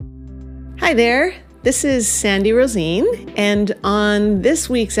Hi there, this is Sandy Rosine, and on this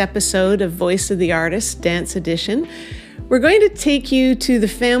week's episode of Voice of the Artist Dance Edition, we're going to take you to the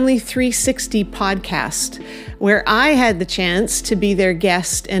Family 360 podcast, where I had the chance to be their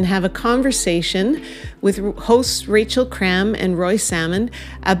guest and have a conversation with hosts Rachel Cram and Roy Salmon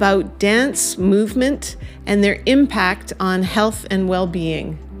about dance, movement, and their impact on health and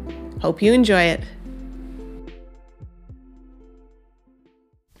well-being. Hope you enjoy it.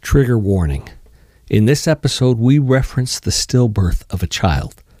 Trigger warning. In this episode, we reference the stillbirth of a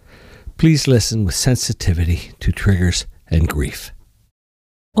child. Please listen with sensitivity to triggers and grief.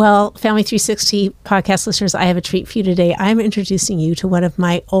 Well, Family 360 podcast listeners, I have a treat for you today. I'm introducing you to one of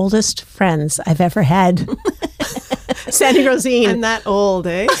my oldest friends I've ever had. Sandy Rosine. I'm that old,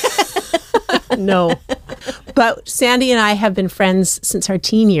 eh? No. But Sandy and I have been friends since our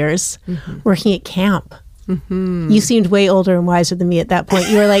teen years, working at camp. Mm-hmm. You seemed way older and wiser than me at that point.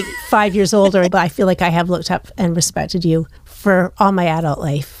 You were like 5 years older, but I feel like I have looked up and respected you for all my adult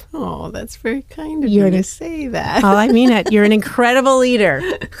life. Oh, that's very kind of you to say that. Oh, I mean it. You're an incredible leader.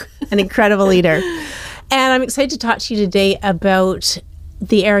 An incredible leader. And I'm excited to talk to you today about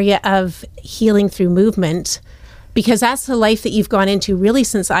the area of healing through movement, because that's the life that you've gone into really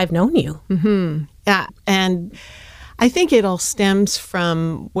since I've known you. Mm-hmm. Yeah, and I think it all stems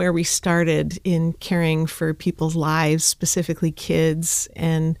from where we started in caring for people's lives, specifically kids,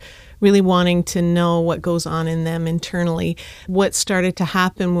 and really wanting to know what goes on in them internally. What started to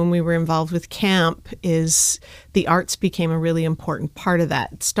happen when we were involved with camp is the arts became a really important part of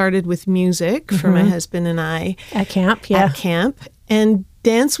that. It started with music for my husband and I. At camp, yeah. At camp. And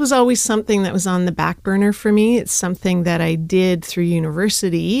dance was always something that was on the back burner for me. It's something that I did through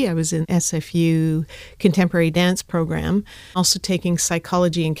university. I was in SFU contemporary dance program, also taking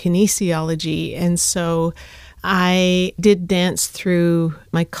psychology and kinesiology. And so I did dance through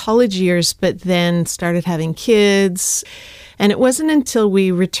my college years, but then started having kids. And it wasn't until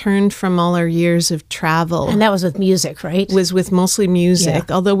we returned from all our years of travel. And that was with music, right? It was with mostly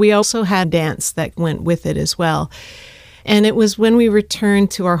music, although we also had dance that went with it as well. And it was when we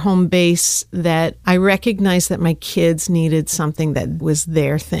returned to our home base that I recognized that my kids needed something that was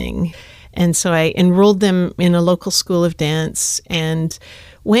their thing. And so I enrolled them in a local school of dance and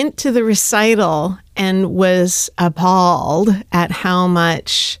went to the recital and was appalled at how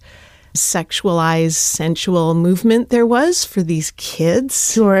much sexualized, sensual movement there was for these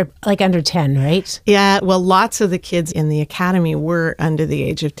kids. Who were like under 10, right? Yeah, well, lots of the kids in the academy were under the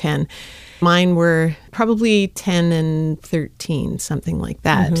age of 10. Mine were probably 10 and 13, something like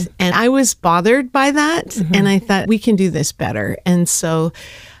that. And I was bothered by that. And I thought, we can do this better. And so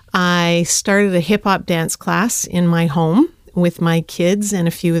I started a hip hop dance class in my home with my kids and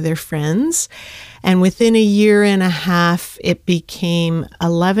a few of their friends. And within a year and a half, it became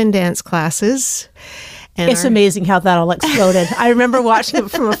 11 dance classes. And it's amazing how that all exploded. I remember watching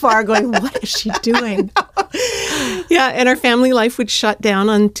it from afar going, what is she doing? Yeah, and our family life would shut down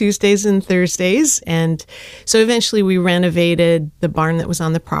on Tuesdays and Thursdays. And so eventually we renovated the barn that was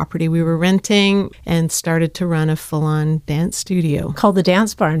on the property we were renting and started to run a full-on dance studio. Called the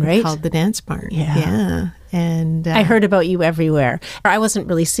Dance Barn, right? Called the Dance Barn. Yeah. And I heard about you everywhere. I wasn't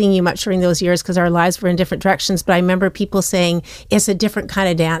really seeing you much during those years because our lives were in different directions, but I remember people saying it's a different kind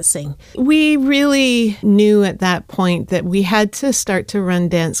of dancing. We really knew at that point that we had to start to run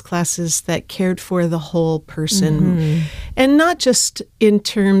dance classes that cared for the whole person. And not just in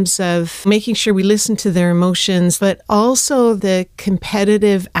terms of making sure we listen to their emotions, but also the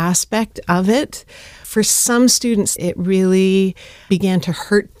competitive aspect of it. For some students, it really began to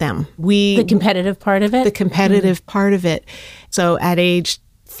hurt them. The competitive part of it? The competitive part of it. So at age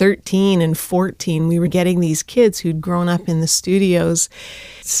 13 and 14, we were getting these kids who'd grown up in the studios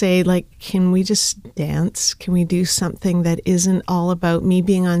say, like, can we just dance? Can we do something that isn't all about me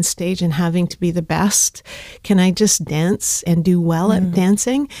being on stage and having to be the best? Can I just dance and do well at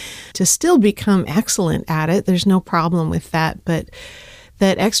dancing? To still become excellent at it, there's no problem with that, but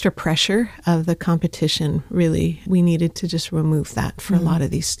that extra pressure of the competition, really, we needed to just remove that for a lot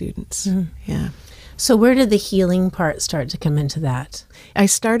of these students. Yeah. So where did the healing part start to come into that? I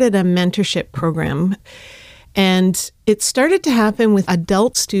started a mentorship program, and it started to happen with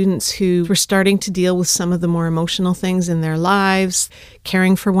adult students who were starting to deal with some of the more emotional things in their lives,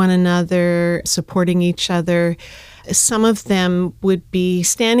 caring for one another, supporting each other. Some of them would be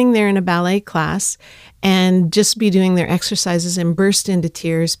standing there in a ballet class and just be doing their exercises and burst into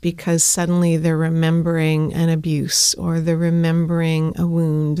tears because suddenly they're remembering an abuse or they're remembering a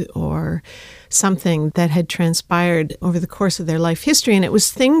wound or something that had transpired over the course of their life history. And it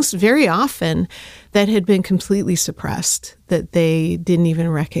was things very often that had been completely suppressed, that they didn't even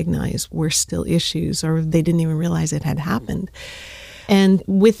recognize were still issues, or they didn't even realize it had happened. And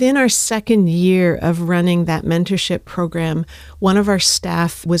within our second year of running that mentorship program, one of our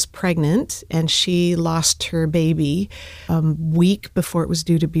staff was pregnant and she lost her baby a week before it was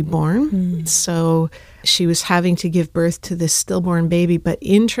due to be born. So she was having to give birth to this stillborn baby. But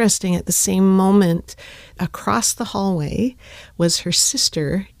interesting, at the same moment, across the hallway was her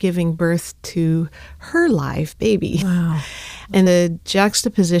sister giving birth to her live baby. Wow. And the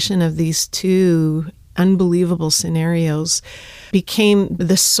juxtaposition of these two unbelievable scenarios became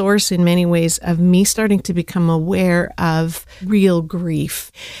the source in many ways of me starting to become aware of real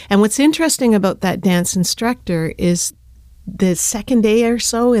grief. And what's interesting about that dance instructor is the second day or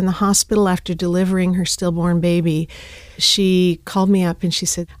so in the hospital after delivering her stillborn baby, she called me up and she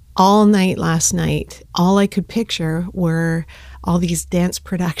said, all night last night, all I could picture were all these dance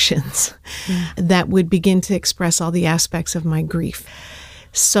productions that would begin to express all the aspects of my grief.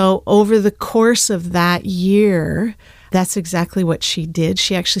 So over the course of that year, that's exactly what she did.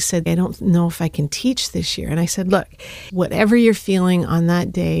 She actually said, I don't know if I can teach this year. And I said, look, whatever you're feeling on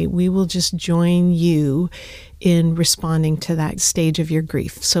that day, we will just join you in responding to that stage of your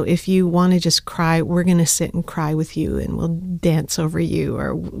grief. So if you want to just cry, we're going to sit and cry with you and we'll dance over you,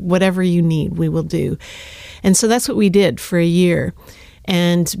 or whatever you need, we will do. And so that's what we did for a year.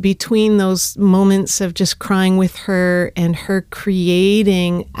 And between those moments of just crying with her and her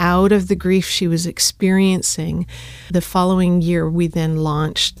creating out of the grief she was experiencing, the following year we then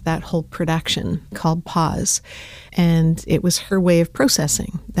launched that whole production called Pause. And it was her way of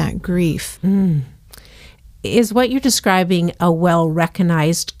processing that grief. Is what you're describing a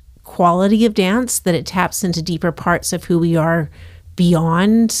well-recognized quality of dance, that it taps into deeper parts of who we are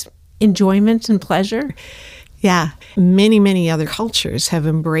beyond enjoyment and pleasure? Yeah, many other cultures have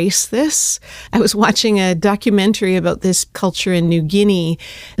embraced this. I was watching a documentary about this culture in New Guinea,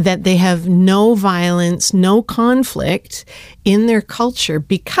 that they have no violence, no conflict in their culture,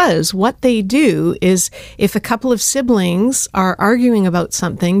 because what they do is if a couple of siblings are arguing about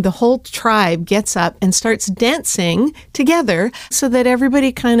something, the whole tribe gets up and starts dancing together so that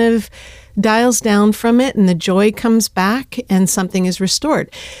everybody kind of dials down from it and the joy comes back and something is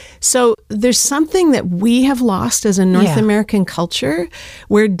restored. So there's something that we have lost as a North American culture,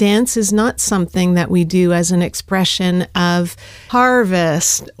 where dance is not something that we do as an expression of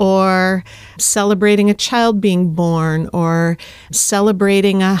harvest or celebrating a child being born or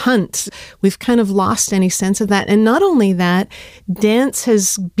celebrating a hunt. We've kind of lost any sense of that. And not only that, dance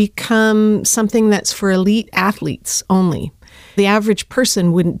has become something that's for elite athletes only. The average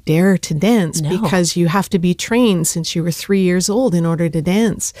person wouldn't dare to dance because you have to be trained since you were 3 years old in order to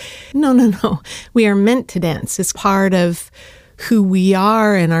dance. No. We are meant to dance. It's part of who we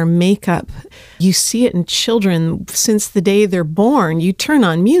are and our makeup. You see it in children since the day they're born. You turn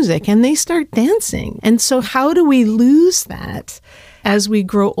on music and they start dancing. And so how do we lose that as we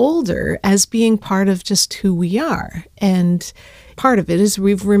grow older as being part of just who we are? And part of it is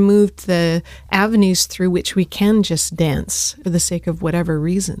we've removed the avenues through which we can just dance for the sake of whatever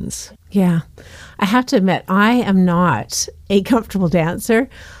reasons. Yeah. I have to admit, I am not a comfortable dancer.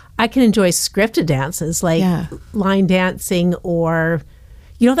 I can enjoy scripted dances like line dancing, or,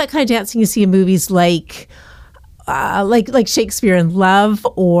 that kind of dancing you see in movies like Shakespeare in Love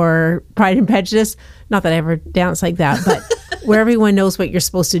or Pride and Prejudice. Not that I ever dance like that, but where everyone knows what you're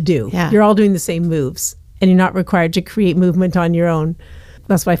supposed to do. Yeah. You're all doing the same moves, and you're not required to create movement on your own.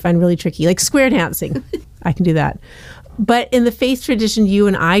 That's what I find really tricky. Like square dancing, I can do that. But in the faith tradition you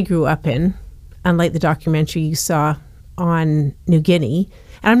and I grew up in, unlike the documentary you saw on New Guinea,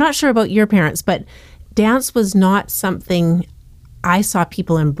 and I'm not sure about your parents, but dance was not something I saw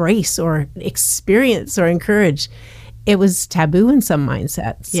people embrace or experience or encourage. It was taboo in some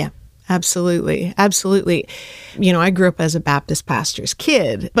mindsets. Yeah. Absolutely. I grew up as a Baptist pastor's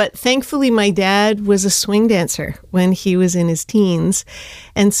kid, but thankfully my dad was a swing dancer when he was in his teens.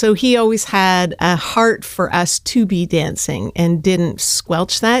 And so he always had a heart for us to be dancing and didn't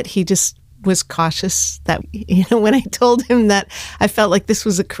squelch that. He just was cautious that, when I told him that I felt like this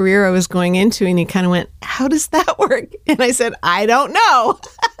was a career I was going into, and he kind of went, how does that work? And I said, I don't know.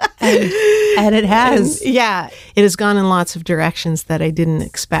 And it has. It has gone in lots of directions that I didn't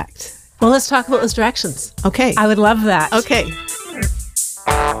expect. Well, let's talk about those directions. Okay. I would love that. Okay.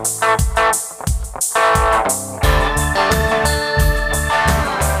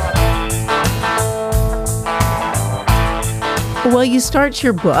 Well, you start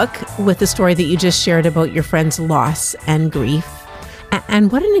your book with the story that you just shared about your friend's loss and grief.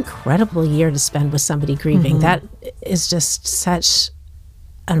 And what an incredible year to spend with somebody grieving. That is just such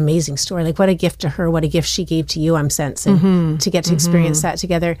an amazing story. Like, what a gift to her, what a gift she gave to you, I'm sensing, to get to experience that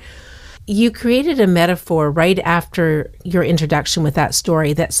together. You created a metaphor right after your introduction with that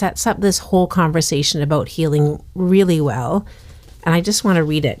story that sets up this whole conversation about healing really well. And I just want to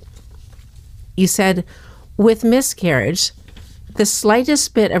read it. You said, with miscarriage, the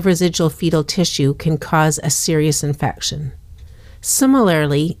slightest bit of residual fetal tissue can cause a serious infection.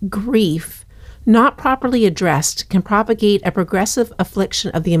 Similarly, grief, not properly addressed, can propagate a progressive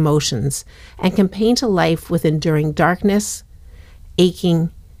affliction of the emotions and can paint a life with enduring darkness,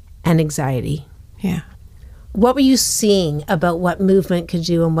 aching, and anxiety. Yeah. What were you seeing about what movement could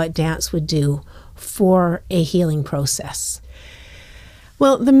do and what dance would do for a healing process?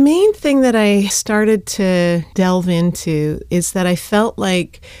 Well, the main thing that I started to delve into is that I felt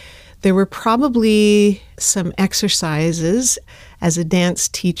like there were probably some exercises as a dance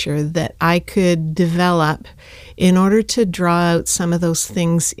teacher that I could develop in order to draw out some of those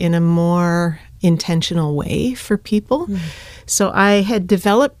things in a more intentional way for people. So I had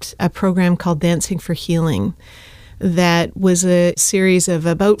developed a program called Dancing for Healing that was a series of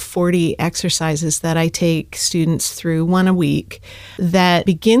about 40 exercises that I take students through, one a week, that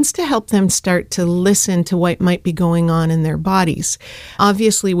begins to help them start to listen to what might be going on in their bodies.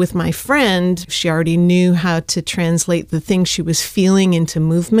 Obviously, with my friend, she already knew how to translate the things she was feeling into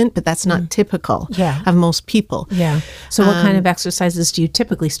movement, but that's not typical of most people. Yeah. So what kind of exercises do you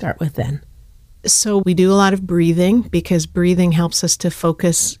typically start with then? So we do a lot of breathing because breathing helps us to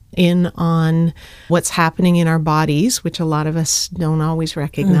focus in on what's happening in our bodies, which a lot of us don't always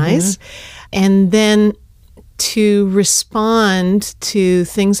recognize. And then to respond to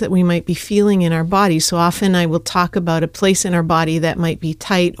things that we might be feeling in our body. So often I will talk about a place in our body that might be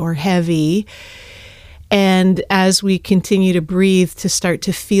tight or heavy. And as we continue to breathe, to start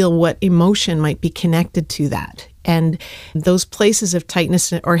to feel what emotion might be connected to that. And those places of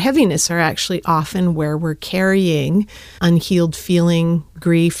tightness or heaviness are actually often where we're carrying unhealed feeling,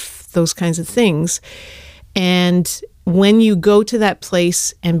 grief, those kinds of things. And when you go to that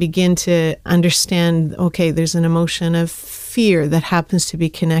place and begin to understand, okay, there's an emotion of fear that happens to be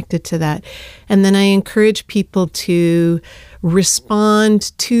connected to that. And then I encourage people to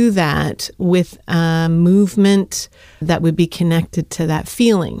respond to that with a movement that would be connected to that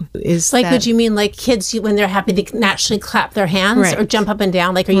feeling. Is like, that, would you mean like kids, when they're happy, they naturally clap their hands or jump up and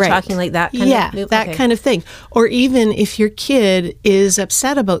down? Like, are you talking like that kind of move? That kind of thing. Or even if your kid is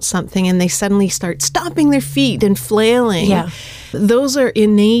upset about something and they suddenly start stomping their feet and flailing. Yeah. Those are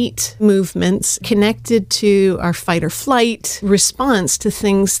innate movements connected to our fight or flight response to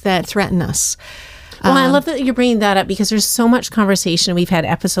things that threaten us. Well, I love that you're bringing that up because there's so much conversation. We've had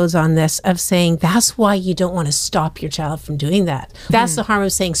episodes on this of saying that's why you don't want to stop your child from doing that. That's the harm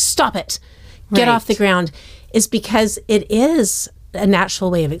of saying, stop it, get off the ground, is because it is a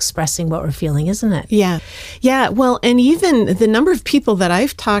natural way of expressing what we're feeling, isn't it? Yeah. Yeah. Well, and even the number of people that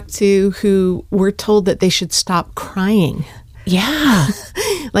I've talked to who were told that they should stop crying. Yeah.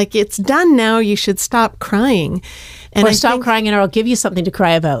 Like, it's done now, you should stop crying. And or stop crying and I'll give you something to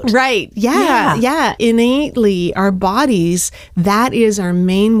cry about. Right. Yeah. Innately, our bodies, that is our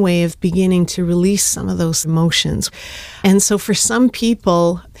main way of beginning to release some of those emotions. And so for some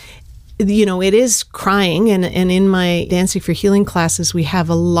people, you know, it is crying. And in my Dancing for Healing classes, we have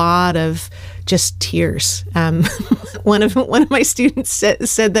a lot of just tears. One of my students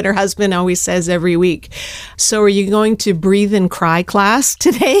said that her husband always says every week, "So are you going to breathe and cry class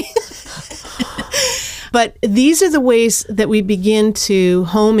today?" But these are the ways that we begin to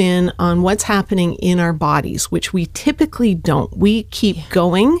home in on what's happening in our bodies, which we typically don't. We keep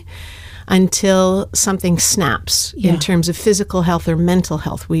going until something snaps in terms of physical health or mental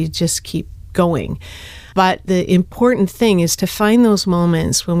health. We just keep going. But the important thing is to find those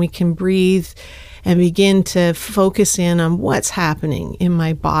moments when we can breathe and begin to focus in on what's happening in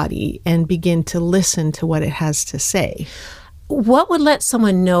my body and begin to listen to what it has to say. What would let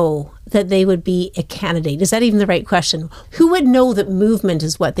someone know that they would be a candidate? Is that even the right question? Who would know that movement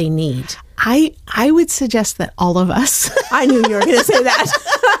is what they need? I would suggest that all of us. I knew you were going to say that.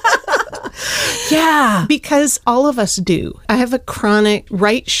 Yeah. Because all of us do. I have a chronic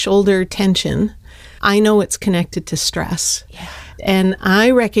right shoulder tension. I know it's connected to stress. Yeah. And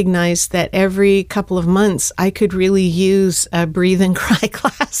I recognize that every couple of months, I could really use a breathe and cry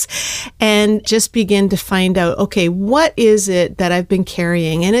class and just begin to find out, okay, what is it that I've been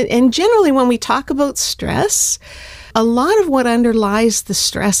carrying? And generally, when we talk about stress, a lot of what underlies the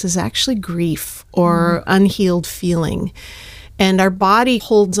stress is actually grief or unhealed feeling. And our body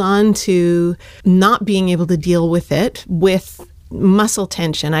holds on to not being able to deal with it with muscle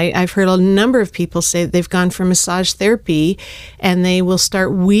tension. I've heard a number of people say they've gone for massage therapy and they will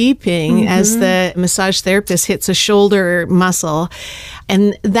start weeping as the massage therapist hits a shoulder muscle.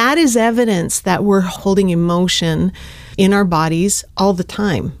 And that is evidence that we're holding emotion in our bodies all the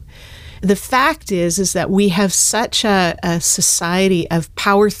time. The fact is that we have such a society of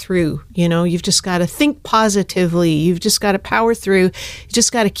power through. You've just got to think positively. You've just got to power through. You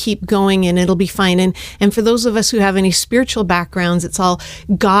just got to keep going and it'll be fine. And for those of us who have any spiritual backgrounds, it's all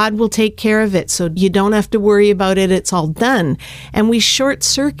God will take care of it. So you don't have to worry about it. It's all done. And we short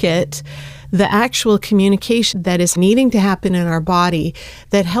circuit the actual communication that is needing to happen in our body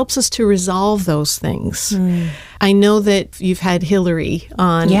that helps us to resolve those things. I know that you've had Hillary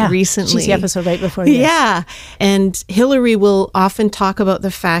on recently. She's the episode right before this. Yeah. And Hillary will often talk about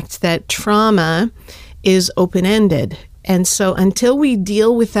the fact that trauma is open-ended. And so until we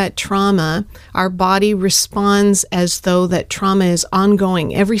deal with that trauma, our body responds as though that trauma is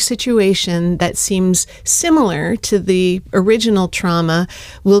ongoing. Every situation that seems similar to the original trauma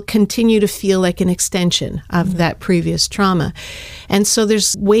will continue to feel like an extension of that previous trauma. And so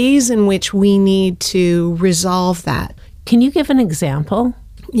there's ways in which we need to resolve that. Can you give an example?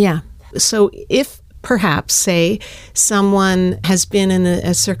 Yeah. So if perhaps, say, someone has been in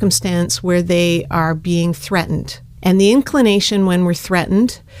a circumstance where they are being threatened, and the inclination when we're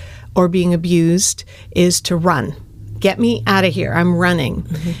threatened or being abused is to run. Get me out of here. I'm running.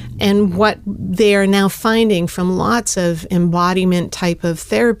 And what they are now finding from lots of embodiment type of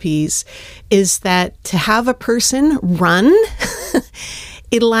therapies is that to have a person run,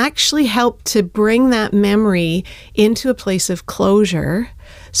 it'll actually help to bring that memory into a place of closure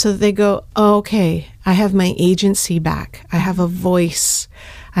so that they go, oh, okay, I have my agency back. I have a voice.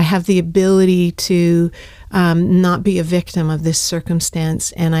 I have the ability to not be a victim of this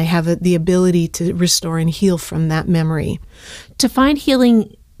circumstance, and I have the ability to restore and heal from that memory. To find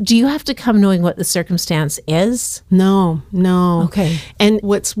healing, do you have to come knowing what the circumstance is? No. Okay. And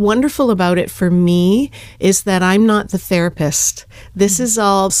what's wonderful about it for me is that I'm not the therapist. This is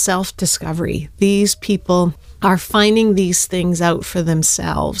all self-discovery. These people are finding these things out for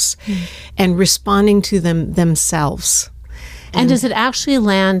themselves and responding to them themselves. And does it actually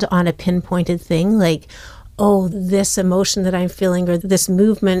land on a pinpointed thing? Like, oh, this emotion that I'm feeling or this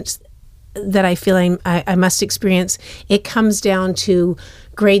movement that I feel I must experience, it comes down to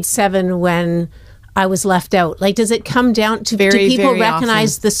grade 7 when I was left out. Like, does it come down to, do people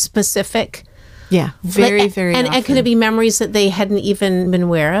recognize the specific? Yeah, very often. And could it be memories that they hadn't even been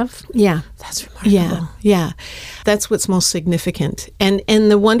aware of? Yeah. That's remarkable. Yeah. That's what's most significant. And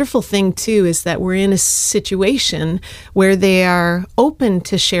the wonderful thing, too, is that we're in a situation where they are open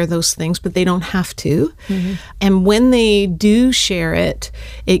to share those things, but they don't have to. And when they do share it,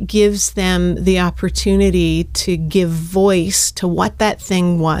 it gives them the opportunity to give voice to what that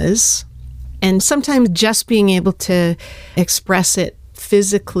thing was. And sometimes just being able to express it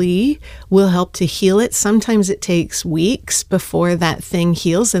physically will help to heal it. Sometimes it takes weeks before that thing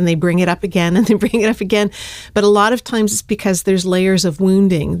heals and they bring it up again and they bring it up again. But a lot of times it's because there's layers of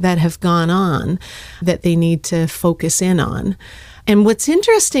wounding that have gone on that they need to focus in on. And what's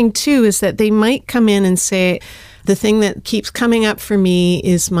interesting too is that they might come in and say, the thing that keeps coming up for me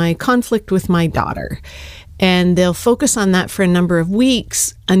is my conflict with my daughter. And they'll focus on that for a number of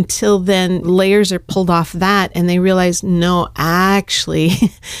weeks until then layers are pulled off that and they realize, no, actually,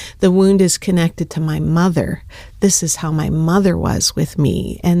 the wound is connected to my mother. This is how my mother was with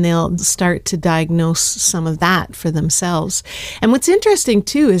me. And they'll start to diagnose some of that for themselves. And what's interesting,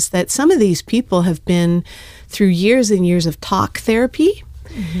 too, is that some of these people have been through years and years of talk therapy.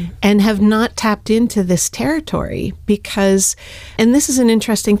 And have not tapped into this territory because, and this is an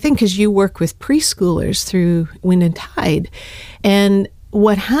interesting thing because you work with preschoolers through Wind and Tide. And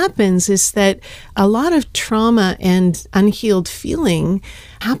what happens is that a lot of trauma and unhealed feeling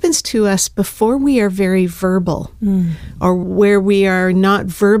happens to us before we are very verbal or where we are not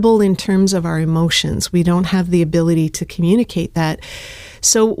verbal in terms of our emotions. We don't have the ability to communicate that.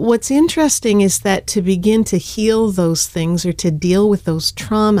 So what's interesting is that to begin to heal those things or to deal with those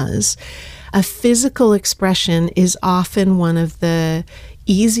traumas, a physical expression is often one of the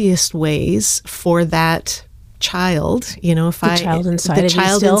easiest ways for that child, the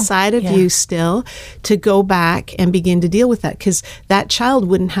child inside of you still to go back and begin to deal with that, because that child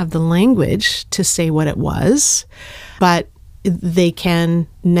wouldn't have the language to say what it was, but they can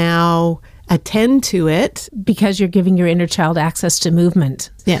now attend to it. Because you're giving your inner child access to movement.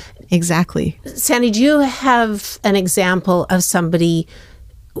 Yeah, exactly. Sandy, do you have an example of somebody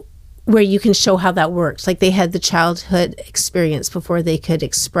where you can show how that works. Like they had the childhood experience before they could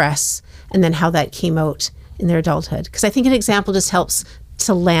express, and then how that came out in their adulthood. Because I think an example just helps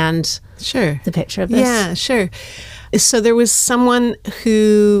to land the picture of this. Yeah, sure. So there was someone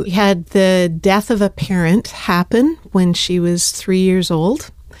who had the death of a parent happen when she was 3 years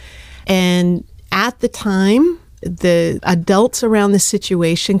old. And at the time, the adults around the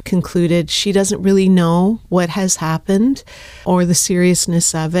situation concluded she doesn't really know what has happened or the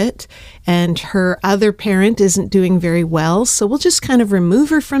seriousness of it. And her other parent isn't doing very well. So we'll just kind of remove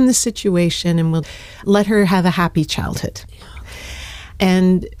her from the situation and we'll let her have a happy childhood.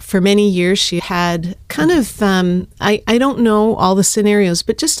 And for many years, she had kind of, I don't know all the scenarios,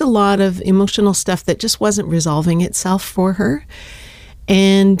 but just a lot of emotional stuff that just wasn't resolving itself for her.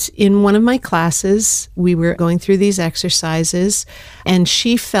 And in one of my classes, we were going through these exercises, and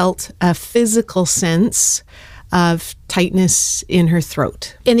she felt a physical sense of tightness in her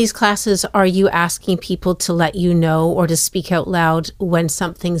throat. In these classes, are you asking people to let you know or to speak out loud when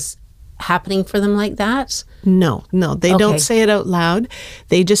something's happening for them like that? No, they don't say it out loud.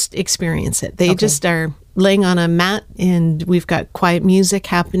 They just experience it. They just are laying on a mat and we've got quiet music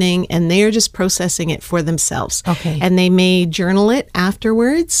happening and they are just processing it for themselves. And they may journal it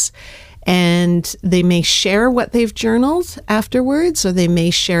afterwards and they may share what they've journaled afterwards, or they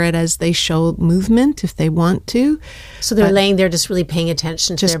may share it as they show movement if they want to. So they're laying there just really paying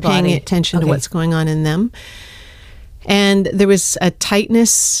attention to their body. Just paying attention to what's going on in them. And there was a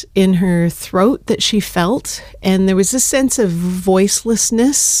tightness in her throat that she felt, and there was a sense of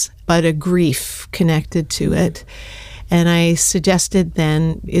voicelessness, but a grief connected to it. And I suggested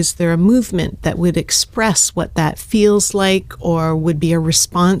then, is there a movement that would express what that feels like or would be a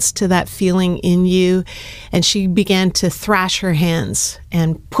response to that feeling in you? And she began to thrash her hands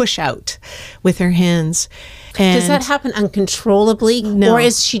and push out with her hands. And does that happen uncontrollably? No. Or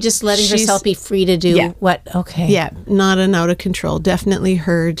is she just letting herself be free to do what? Yeah, not an out of control. Definitely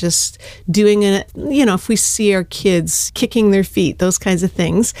her just doing it. You know, if we see our kids kicking their feet, those kinds of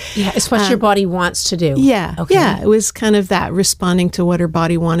things. Yeah, it's what your body wants to do. Yeah, it was kind of that, responding to what her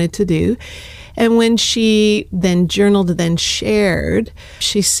body wanted to do. And when she then journaled, then shared,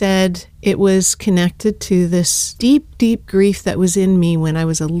 she said it was connected to this deep, deep grief that was in me when I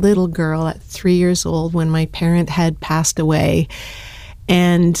was a little girl at 3 years old when my parent had passed away.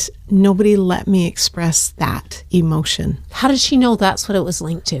 And nobody let me express that emotion. How did she know that's what it was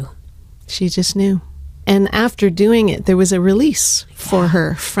linked to? She just knew. And after doing it, there was a release for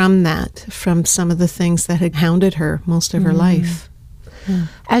her from that, from some of the things that had hounded her most of her life.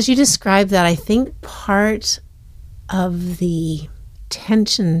 As you describe that, I think part of the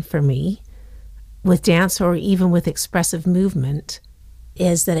tension for me with dance or even with expressive movement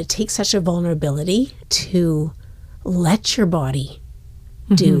is that it takes such a vulnerability to let your body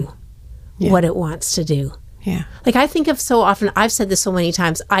do what it wants to do. Yeah. Like I think of so often, I've said this so many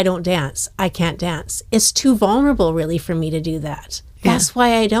times, I don't dance. I can't dance. It's too vulnerable really for me to do that. That's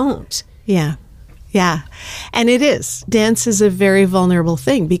why I don't. Yeah. Yeah. And it is. Dance is a very vulnerable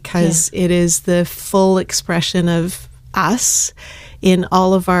thing because it is the full expression of us in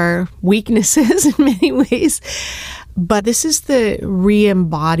all of our weaknesses in many ways. But this is the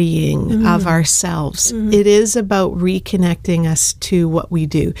re-embodying of ourselves. It is about reconnecting us to what we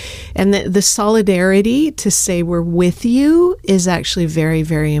do. And the solidarity to say we're with you is actually very,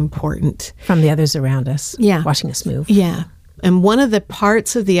 very important. From the others around us. Yeah. Watching us move. Yeah. And one of the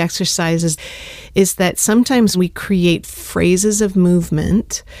parts of the exercises is that sometimes we create phrases of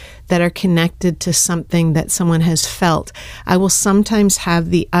movement that are connected to something that someone has felt. I will sometimes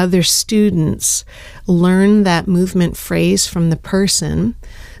have the other students learn that movement phrase from the person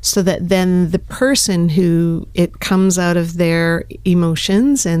so that then the person who it comes out of their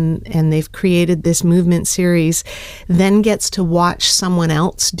emotions and they've created this movement series then gets to watch someone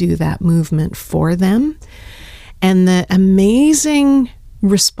else do that movement for them. And the amazing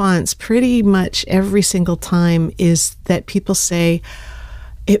response pretty much every single time is that people say,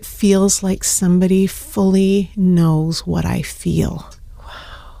 it feels like somebody fully knows what I feel.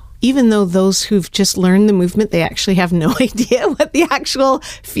 Wow. Even though those who've just learned the movement, they actually have no idea what the actual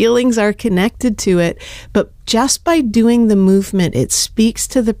feelings are connected to it. But just by doing the movement, it speaks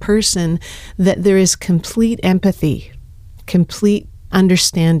to the person that there is complete empathy, complete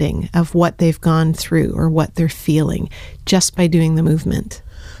understanding of what they've gone through or what they're feeling just by doing the movement.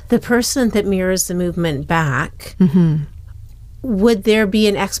 The person that mirrors the movement back, would there be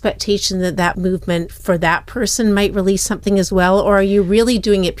an expectation that that movement for that person might release something as well? Or are you really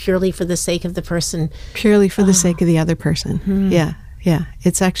doing it purely for the sake of the person? Purely for the sake of the other person. Yeah.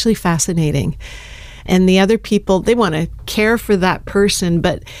 It's actually fascinating. And the other people, they want to care for that person,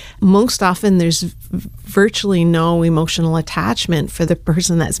 but most often there's virtually no emotional attachment for the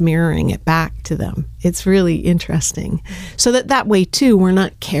person that's mirroring it back to them. It's really interesting. So that way too, we're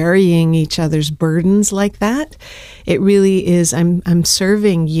not carrying each other's burdens like that. It really is, I'm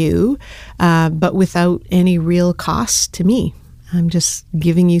serving you, but without any real cost to me. I'm just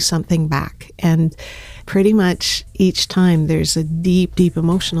giving you something back. And pretty much each time there's a deep, deep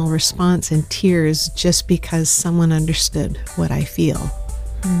emotional response and tears just because someone understood what I feel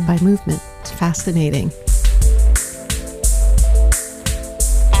by movement. It's fascinating.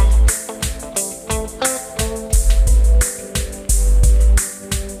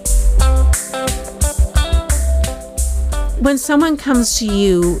 When someone comes to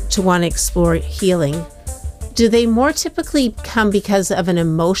you to want to explore healing, do they more typically come because of an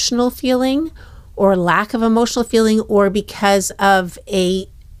emotional feeling or lack of emotional feeling, or because of a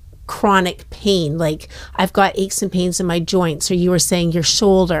chronic pain? Like, I've got aches and pains in my joints, or you were saying your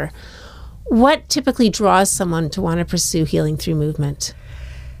shoulder. What typically draws someone to want to pursue healing through movement?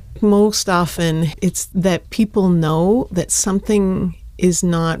 Most often it's that people know that something is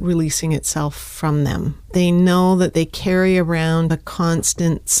not releasing itself from them. They know that they carry around a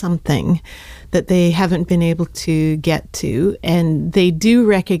constant something that they haven't been able to get to, and they do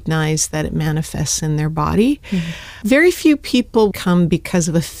recognize that it manifests in their body. Very few people come because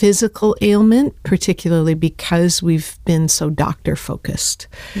of a physical ailment, particularly because we've been so doctor focused.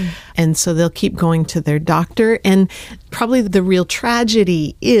 And so they'll keep going to their doctor. And probably the real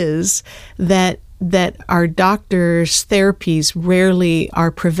tragedy is that our doctors' therapies rarely are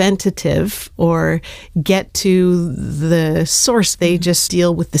preventative or get to the source. They just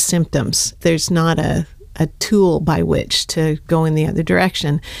deal with the symptoms. There's not a tool by which to go in the other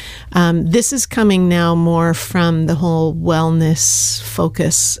direction. This is coming now more from the whole wellness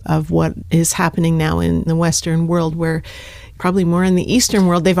focus of what is happening now in the Western world, where probably more in the Eastern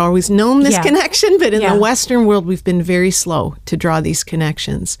world, they've always known this connection, but in the Western world, we've been very slow to draw these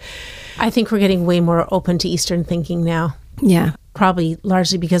connections. I think we're getting way more open to Eastern thinking now. Yeah. Probably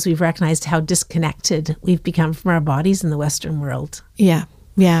largely because we've recognized how disconnected we've become from our bodies in the Western world. Yeah.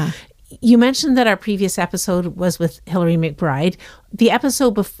 Yeah. You mentioned that our previous episode was with Hilary McBride. The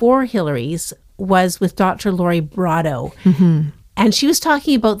episode before Hilary's was with Dr. Lori Brotto. And she was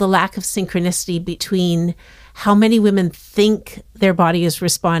talking about the lack of synchronicity between how many women think their body is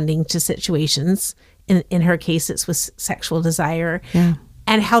responding to situations. In her case, it's with sexual desire. Yeah.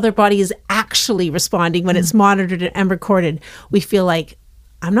 And how their body is actually responding when it's monitored and recorded. We feel like,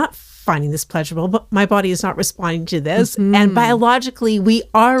 I'm not finding this pleasurable, but my body is not responding to this. And biologically, we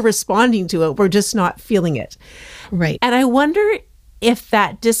are responding to it. We're just not feeling it. Right. And I wonder if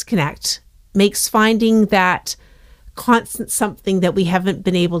that disconnect makes finding that constant something that we haven't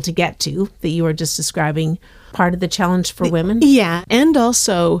been able to get to, that you were just describing, part of the challenge for women? Yeah. And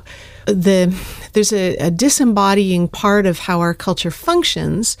also there's a disembodying part of how our culture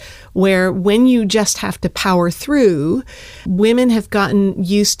functions, where when you just have to power through, women have gotten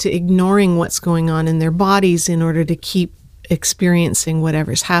used to ignoring what's going on in their bodies in order to keep experiencing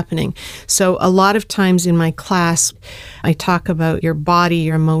whatever's happening. So a lot of times in my class, I talk about your body,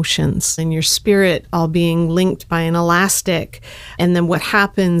 your emotions, and your spirit all being linked by an elastic. And then what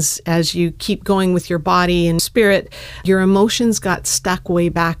happens as you keep going with your body and spirit, your emotions got stuck way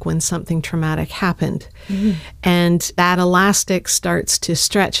back when something traumatic happened. And that elastic starts to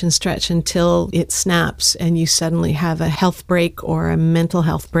stretch and stretch until it snaps and you suddenly have a health break or a mental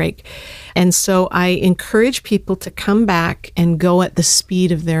health break. And so I encourage people to come back and go at the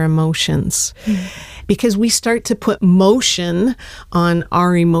speed of their emotions. Because we start to put motion on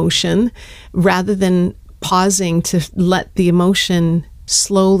our emotion rather than pausing to let the emotion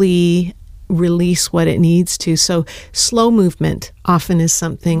slowly release what it needs to. So slow movement often is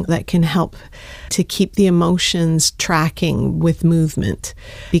something that can help to keep the emotions tracking with movement,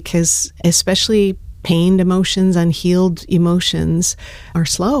 because especially pained emotions, unhealed emotions are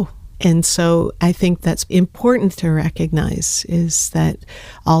slow. And so I think that's important to recognize, is that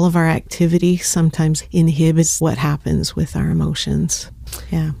all of our activity sometimes inhibits what happens with our emotions.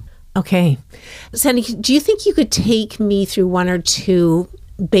 Yeah. Okay. Sandy, do you think you could take me through one or two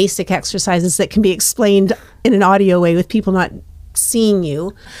basic exercises that can be explained in an audio way with people not seeing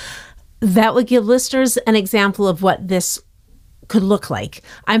you, that would give listeners an example of what this could look like?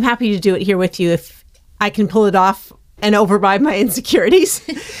 I'm happy to do it here with you if I can pull it off and override my insecurities.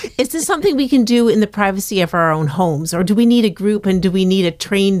 Is this something we can do in the privacy of our own homes, or do we need a group and do we need a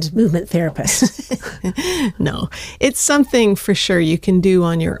trained movement therapist? No, it's something for sure you can do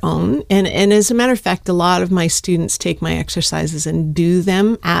on your own. And as a matter of fact, a lot of my students take my exercises and do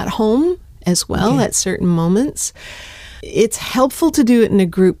them at home as well at certain moments. It's helpful to do it in a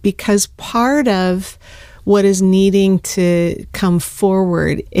group because part of what is needing to come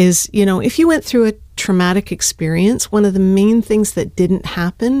forward is, if you went through a traumatic experience, one of the main things that didn't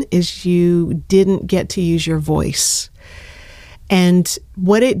happen is you didn't get to use your voice. And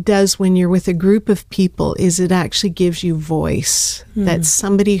what it does when you're with a group of people is it actually gives you voice, that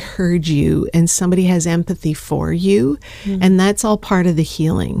somebody heard you and somebody has empathy for you. And that's all part of the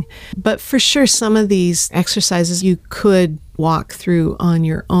healing. But for sure, some of these exercises you could walk through on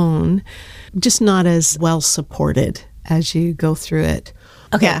your own, just not as well supported as you go through it.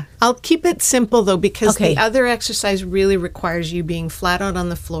 Okay. Yeah. I'll keep it simple, though, because the other exercise really requires you being flat out on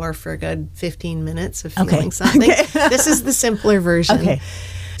the floor for a good 15 minutes of feeling something. This is the simpler version. Okay.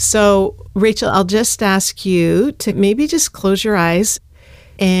 So, Rachel, I'll just ask you to maybe just close your eyes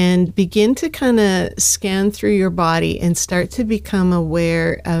and begin to kind of scan through your body and start to become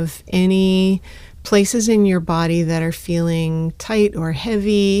aware of any places in your body that are feeling tight or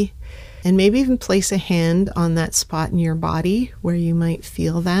heavy. And maybe even place a hand on that spot in your body where you might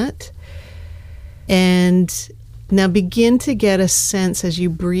feel that. And now begin to get a sense as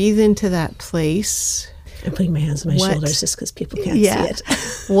you breathe into that place. I'm putting my hands on my shoulders just because people can't see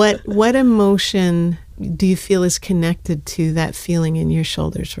it. What emotion do you feel is connected to that feeling in your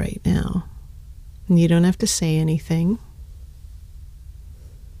shoulders right now? And you don't have to say anything.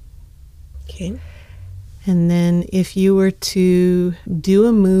 Okay. And then if you were to do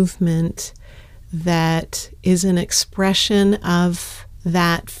a movement that is an expression of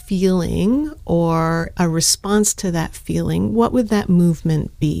that feeling or a response to that feeling, what would that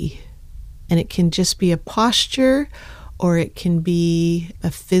movement be? And it can just be a posture or it can be a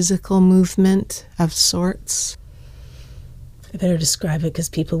physical movement of sorts. I better describe it because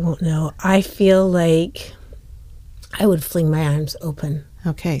people won't know. I feel like I would fling my arms open.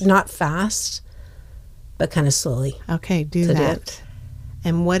 Okay. Not fast, but kind of slowly. Okay, do that.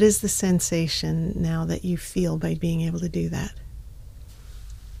 And what is the sensation now that you feel by being able to do that?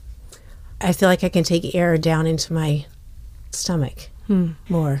 I feel like I can take air down into my stomach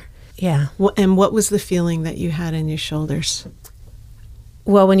more. Yeah. And what was the feeling that you had in your shoulders?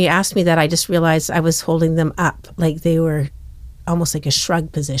 Well, when you asked me that, I just realized I was holding them up like they were almost like a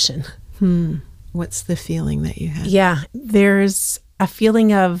shrug position. What's the feeling that you had? Yeah, there's a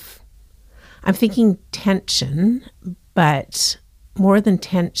feeling of, I'm thinking tension, but more than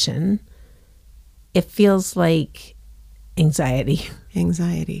tension, it feels like anxiety.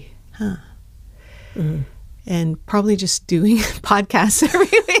 Anxiety, huh? And probably just doing podcasts every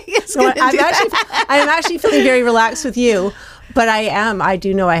week is going to do that. I'm actually feeling very relaxed with you, but I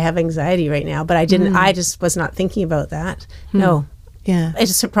do know I have anxiety right now, but I just was not thinking about that. No. Yeah. It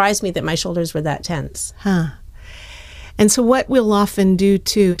just surprised me that my shoulders were that tense. Huh. And so what we'll often do,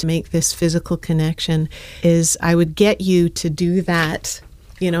 too, to make this physical connection is I would get you to do that,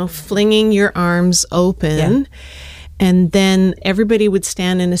 flinging your arms open. Yeah. And then everybody would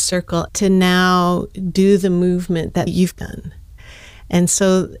stand in a circle to now do the movement that you've done. And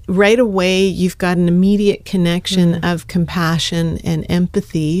so right away, you've got an immediate connection of compassion and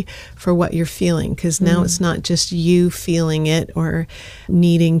empathy for what you're feeling, because now it's not just you feeling it or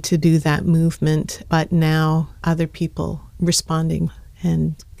needing to do that movement, but now other people responding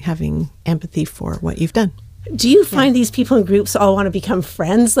and having empathy for what you've done. Do you find these people in groups all want to become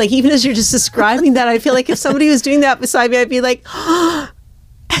friends? Like, even as you're just describing that, I feel like if somebody was doing that beside me, I'd be like,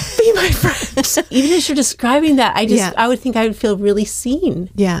 be my friend. Even as you're describing that, I would think I would feel really seen.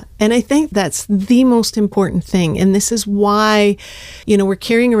 Yeah. And I think that's the most important thing. And this is why, we're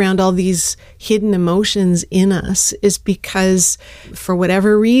carrying around all these hidden emotions in us, is because for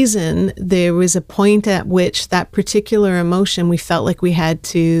whatever reason, there was a point at which that particular emotion we felt like we had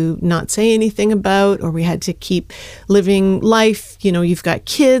to not say anything about, or we had to keep living life. You've got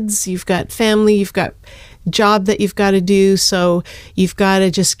kids, you've got family, you've got job that you've got to do, so you've got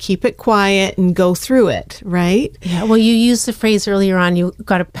to just keep it quiet and go through it, right? Yeah, well, you used the phrase earlier on, you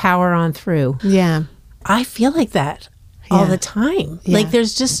got to power on through. Yeah. I feel like that all the time. Yeah. Like,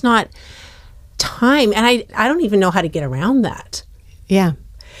 there's just not time, and I don't even know how to get around that. Yeah.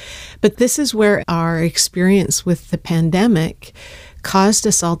 But this is where our experience with the pandemic caused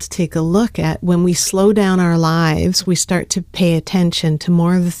us all to take a look at, when we slow down our lives, we start to pay attention to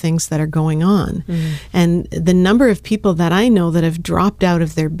more of the things that are going on. And the number of people that I know that have dropped out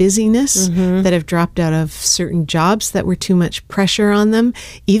of their busyness, that have dropped out of certain jobs that were too much pressure on them,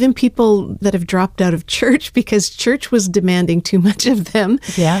 even people that have dropped out of church because church was demanding too much of them.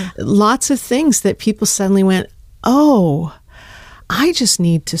 Yeah. Lots of things that people suddenly went, oh, I just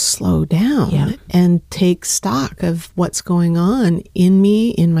need to slow down and take stock of what's going on in me,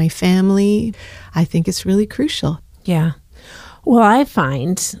 in my family. I think it's really crucial. Yeah. Well, I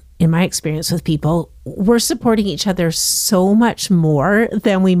find in my experience with people, we're supporting each other so much more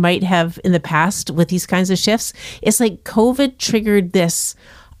than we might have in the past with these kinds of shifts. It's like COVID triggered this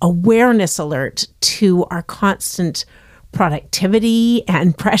awareness alert to our constant productivity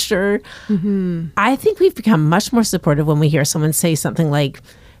and pressure. Mm-hmm. I think we've become much more supportive when we hear someone say something like,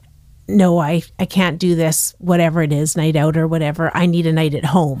 no, I can't do this, whatever it is, night out or whatever. I need a night at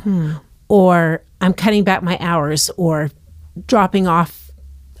home. Or I'm cutting back my hours or dropping off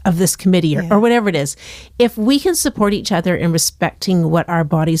of this committee or whatever it is. If we can support each other in respecting what our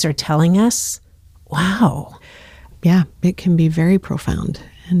bodies are telling us, wow. Yeah, it can be very profound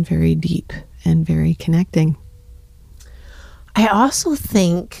and very deep and very connecting. I also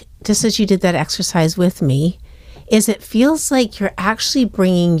think, just as you did that exercise with me, is it feels like you're actually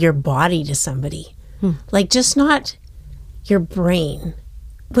bringing your body to somebody. Like just not your brain,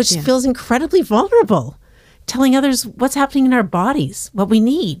 which feels incredibly vulnerable. Telling others what's happening in our bodies, what we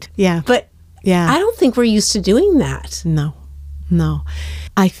need. Yeah. But I don't think we're used to doing that. No.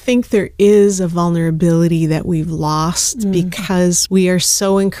 I think there is a vulnerability that we've lost because we are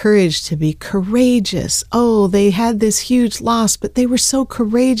so encouraged to be courageous. Oh, they had this huge loss, but they were so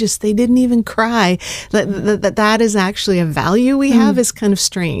courageous. They didn't even cry. That is actually a value we have is kind of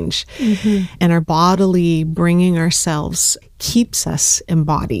strange. And our bodily bringing ourselves keeps us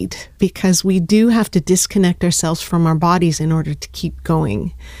embodied because we do have to disconnect ourselves from our bodies in order to keep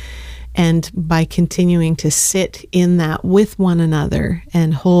going. And by continuing to sit in that with one another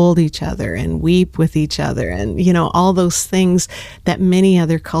and hold each other and weep with each other and, all those things that many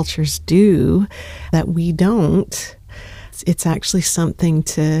other cultures do that we don't, it's actually something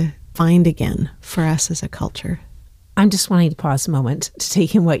to find again for us as a culture. I'm just wanting to pause a moment to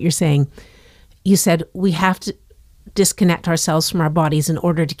take in what you're saying. You said we have to disconnect ourselves from our bodies in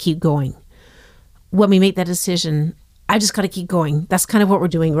order to keep going. When we make that decision, I just got to keep going. That's kind of what we're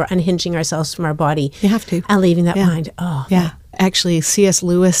doing. We're unhinging ourselves from our body. You have to. And leaving that behind. Oh, yeah. Actually, C.S.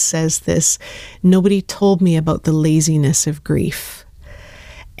 Lewis says this, nobody told me about the laziness of grief.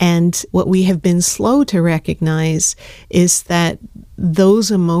 And what we have been slow to recognize is that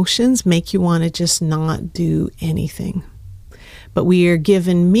those emotions make you want to just not do anything. But we are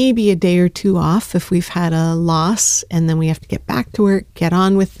given maybe a day or two off if we've had a loss, and then we have to get back to work, get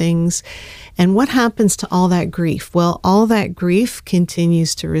on with things. And what happens to all that grief? Well, all that grief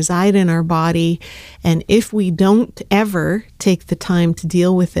continues to reside in our body. And if we don't ever take the time to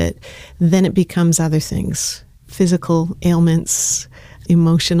deal with it, then it becomes other things, physical ailments,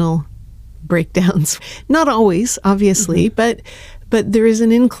 emotional breakdowns. Not always, obviously, but there is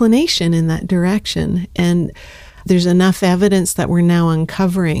an inclination in that direction. And there's enough evidence that we're now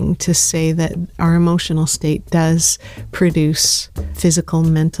uncovering to say that our emotional state does produce physical,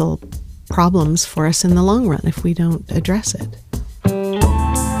 mental problems for us in the long run if we don't address it.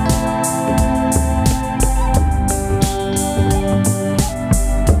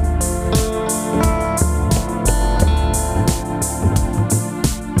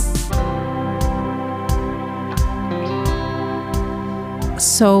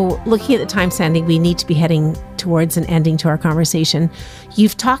 So looking at the time, Sandy, we need to be heading towards an ending to our conversation.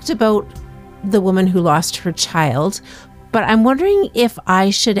 You've talked about the woman who lost her child, but I'm wondering if I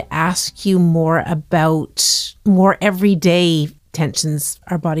should ask you more about more everyday tensions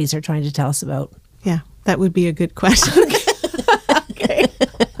our bodies are trying to tell us about. Yeah, that would be a good question. Okay.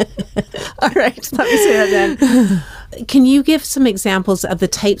 All right, let me say that then. Can you give some examples of the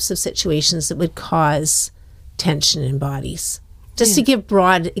types of situations that would cause tension in bodies? Just to give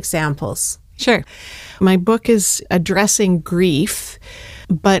broad examples. Sure. My book is addressing grief,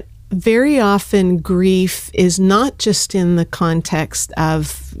 but very often grief is not just in the context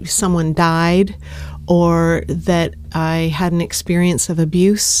of someone died or that I had an experience of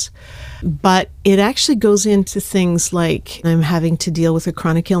abuse, but it actually goes into things like I'm having to deal with a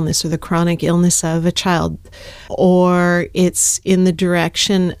chronic illness or the chronic illness of a child, or it's in the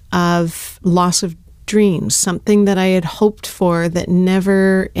direction of loss of dreams, something that I had hoped for that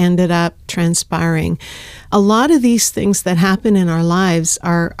never ended up transpiring. A lot of these things that happen in our lives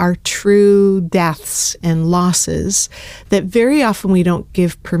are true deaths and losses that very often we don't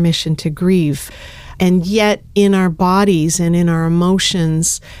give permission to grieve. And yet in our bodies and in our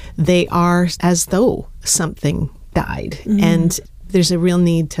emotions, they are as though something died. And there's a real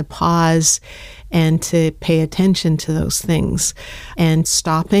need to pause and to pay attention to those things and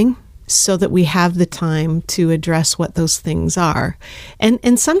stopping so that we have the time to address what those things are.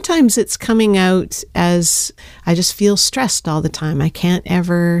 And sometimes it's coming out as, I just feel stressed all the time. I can't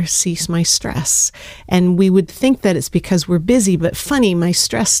ever cease my stress. And we would think that it's because we're busy, but funny, my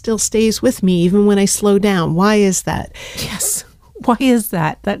stress still stays with me even when I slow down. Why is that? Yes. Why is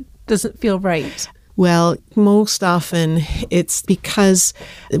that? That doesn't feel right. Well, most often it's because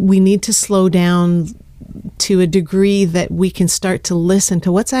we need to slow down to a degree that we can start to listen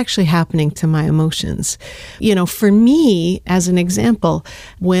to what's actually happening to my emotions. You know, for me, as an example,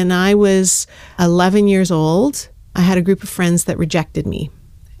 when I was 11 years old, I had a group of friends that rejected me.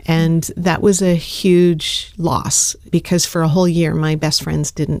 And that was a huge loss because for a whole year, my best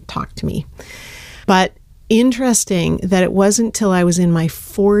friends didn't talk to me. But interesting that it wasn't till I was in my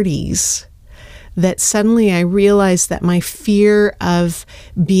 40s that suddenly I realized that my fear of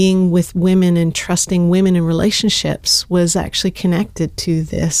being with women and trusting women in relationships was actually connected to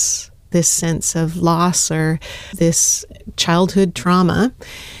this sense of loss or this childhood trauma.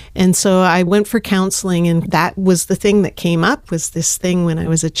 And so I went for counseling, and that was the thing that came up, was this thing when I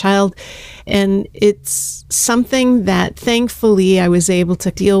was a child. And it's something that thankfully I was able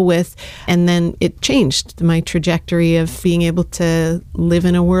to deal with, and then it changed my trajectory of being able to live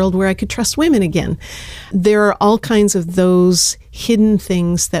in a world where I could trust women again. There are all kinds of those hidden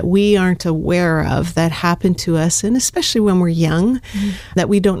things that we aren't aware of that happen to us, and especially when we're young, that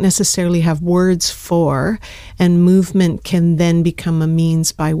we don't necessarily have words for, and movement can then become a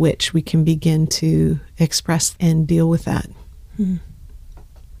means by which we can begin to express and deal with that.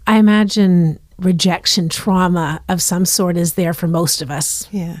 I imagine rejection trauma of some sort is there for most of us.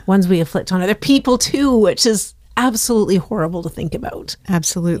 Yeah. Ones we inflict on other people too, which is absolutely horrible to think about.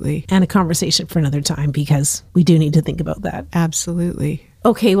 Absolutely. And a conversation for another time, because we do need to think about that. Absolutely.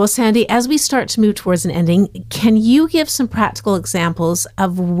 Okay, well, Sandy, as we start to move towards an ending, can you give some practical examples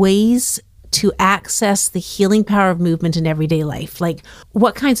of ways to access the healing power of movement in everyday life? Like,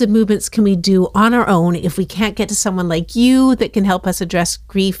 what kinds of movements can we do on our own if we can't get to someone like you that can help us address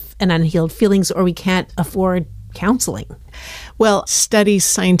grief and unhealed feelings, or we can't afford counseling? Well, studies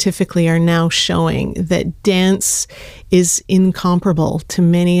scientifically are now showing that dance is incomparable to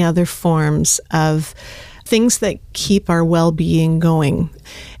many other forms of things that keep our well-being going.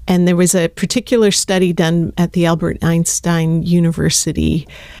 And there was a particular study done at the Albert Einstein University.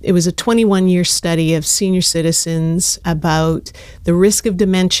 It was a 21-year study of senior citizens about the risk of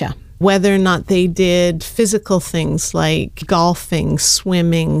dementia, whether or not they did physical things like golfing,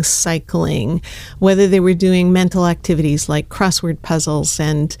 swimming, cycling, whether they were doing mental activities like crossword puzzles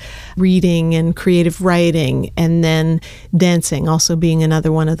and reading and creative writing, and then dancing also being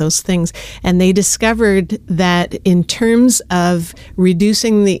another one of those things. And they discovered that in terms of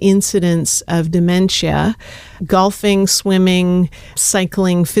reducing the incidence of dementia, golfing, swimming,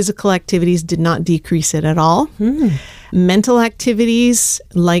 cycling, physical activities did not decrease it at all. Mental activities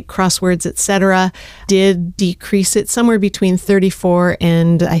like crosswords, etc., did decrease it somewhere between 34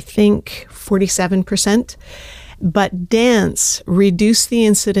 and I think 47%. But dance reduced the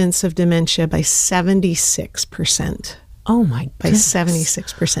incidence of dementia by 76%. Oh my goodness. By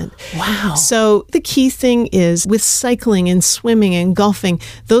 76%. Wow. So the key thing is with cycling and swimming and golfing,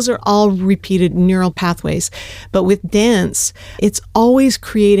 those are all repeated neural pathways. But with dance, it's always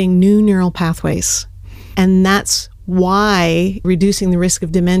creating new neural pathways. And that's why reducing the risk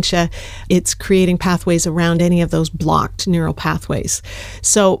of dementia, it's creating pathways around any of those blocked neural pathways.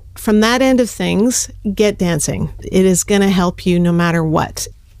 So from that end of things, get dancing. It is going to help you no matter what.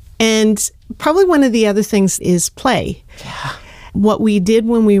 And probably one of the other things is play. Yeah. What we did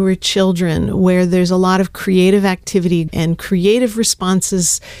when we were children, where there's a lot of creative activity and creative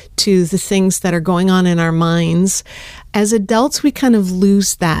responses to the things that are going on in our minds, as adults, we kind of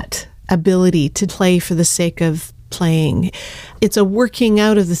lose that ability to play for the sake of playing. It's a working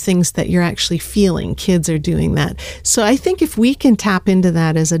out of the things that you're actually feeling. Kids are doing that. So I think if we can tap into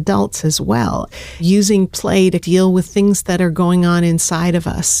that as adults as well, using play to deal with things that are going on inside of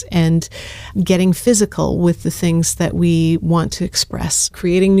us and getting physical with the things that we want to express,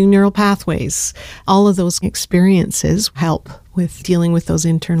 creating new neural pathways, all of those experiences help with dealing with those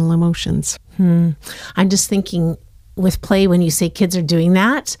internal emotions. I'm just thinking with play, when you say kids are doing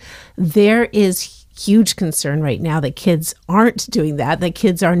that, there is huge concern right now that kids aren't doing that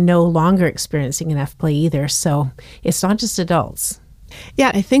kids are no longer experiencing enough play either. So it's not just adults. Yeah,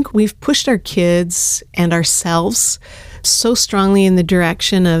 I think we've pushed our kids and ourselves so strongly in the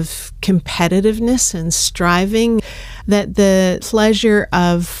direction of competitiveness and striving. that the pleasure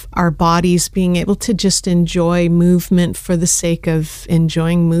of our bodies being able to just enjoy movement for the sake of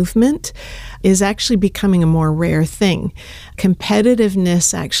enjoying movement is actually becoming a more rare thing.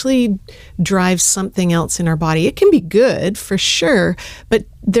 Competitiveness actually drives something else in our body. It can be good for sure, but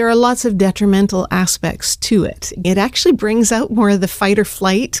there are lots of detrimental aspects to it. It actually brings out more of the fight or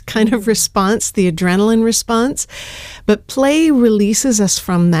flight kind of response, the adrenaline response. But play releases us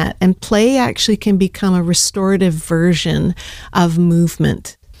from that, and play actually can become a restorative version of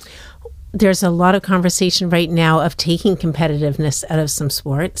movement. There's a lot of conversation right now of taking competitiveness out of some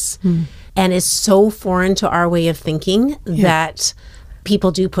sports. And it's so foreign to our way of thinking that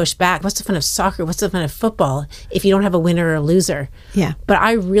people do push back. What's the fun of soccer? What's the fun of football if you don't have a winner or a loser? Yeah. But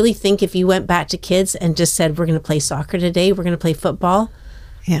I really think if you went back to kids and just said, we're going to play soccer today, we're going to play football,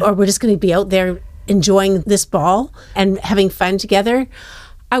 or we're just going to be out there enjoying this ball and having fun together,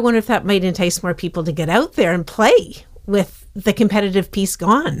 I wonder if that might entice more people to get out there and play with the competitive piece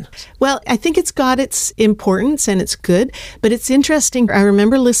gone. Well, I think it's got its importance and it's good, but it's interesting. I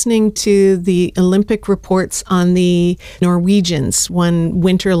remember listening to the Olympic reports on the Norwegians won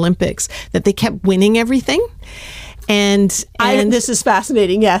Winter Olympics, that they kept winning everything. And this is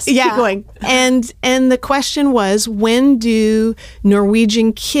fascinating. Yes. Yeah. Keep going. And the question was, when do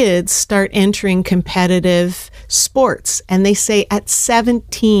Norwegian kids start entering competitive sports? And they say at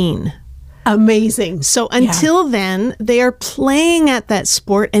 17. Amazing. So until then, they are playing at that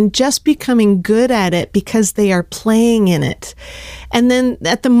sport and just becoming good at it because they are playing in it. And then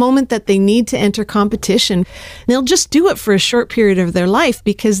at the moment that they need to enter competition, they'll just do it for a short period of their life,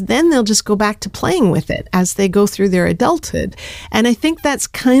 because then they'll just go back to playing with it as they go through their adulthood. And I think that's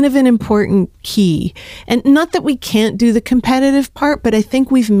kind of an important key. And not that we can't do the competitive part, but I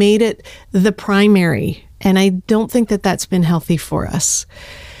think we've made it the primary. And I don't think that that's been healthy for us.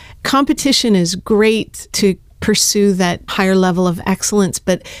 Competition is great to pursue that higher level of excellence,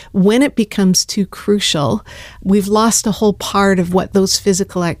 but when it becomes too crucial, we've lost a whole part of what those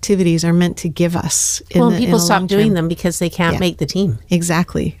physical activities are meant to give us. People stop doing them because they can't make the team.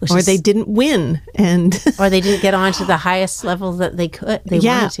 Exactly. Or they didn't win. Or they didn't get on to the highest level that they could. They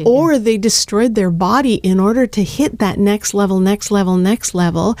wanted to. Or they destroyed their body in order to hit that next level,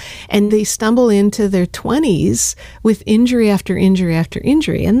 and they stumble into their 20s with injury after injury after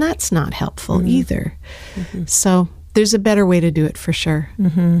injury, and that's not helpful either. So there's a better way to do it for sure.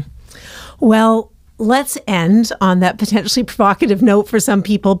 Well, let's end on that potentially provocative note for some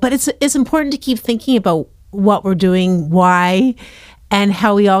people, but it's important to keep thinking about what we're doing, why, and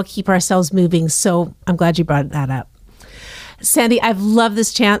how we all keep ourselves moving. So I'm glad you brought that up. Sandy, I've loved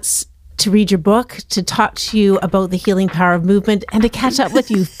this chance to read your book, to talk to you about the healing power of movement, and to catch up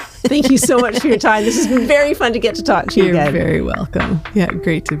with you. Thank you so much for your time. This has been very fun to get to talk to you again. You're very welcome. Yeah,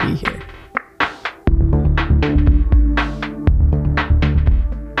 great to be here.